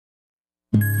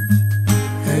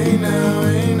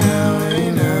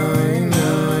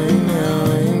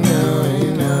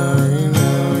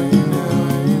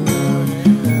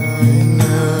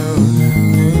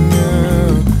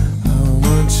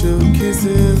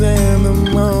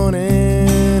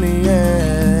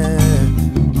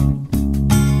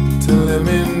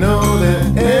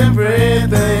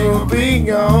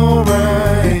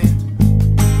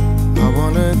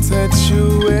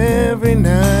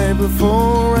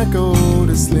before I go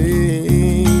to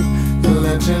sleep, and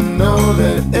let you know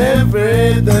that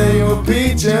everything will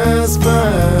be just fine.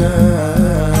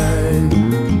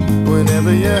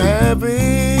 Whenever you're happy,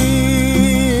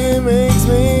 it makes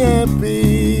me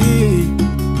happy.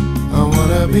 I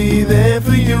wanna be there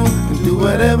for you and do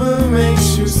whatever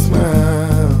makes you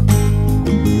smile.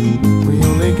 We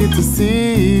only get to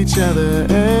see each other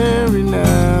every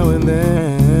now and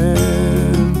then,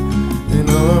 and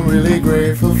oh, I'm really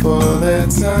grateful for that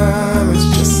time. It's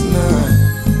just not,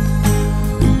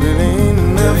 it really ain't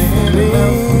enough for me.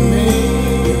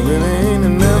 It really ain't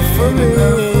enough for me.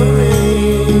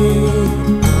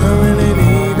 I really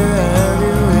need to have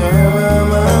you here by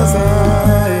my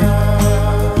side.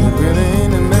 It really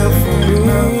ain't enough for me,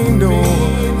 no.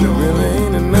 It really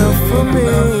ain't enough for me.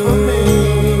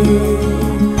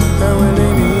 I really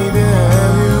need to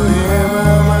have you here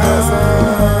by my side.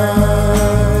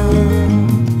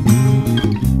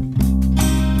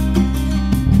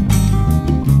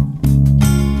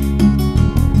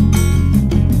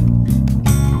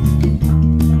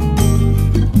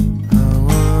 I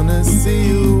wanna see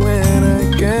you when I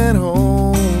get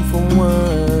home from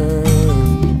work,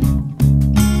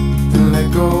 and let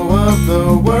go of the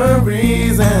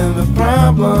worries and the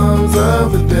problems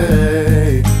of the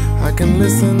day. I can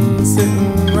listen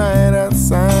sitting right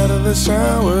outside of the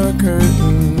shower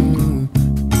curtain,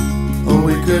 or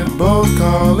we could both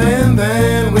call and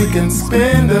then we can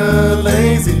spend a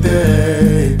lazy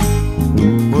day.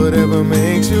 Whatever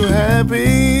makes you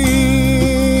happy,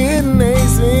 it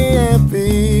makes me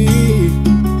happy.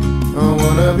 I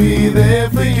wanna be there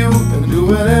for you and do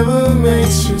whatever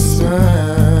makes you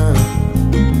smile.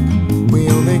 We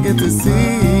only get to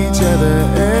see each other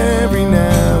every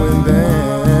now and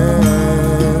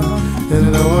then, and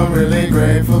though I'm really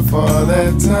grateful for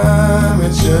that time,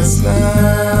 it's just not,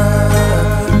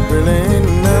 really ain't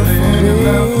enough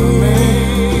for me.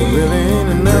 It really ain't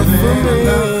enough for me.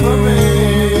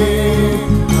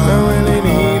 I really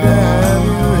need to have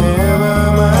you here by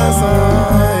my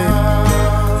side.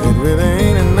 It really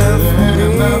ain't enough for me,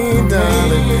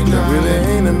 darling. It really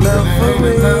ain't enough for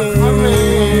me.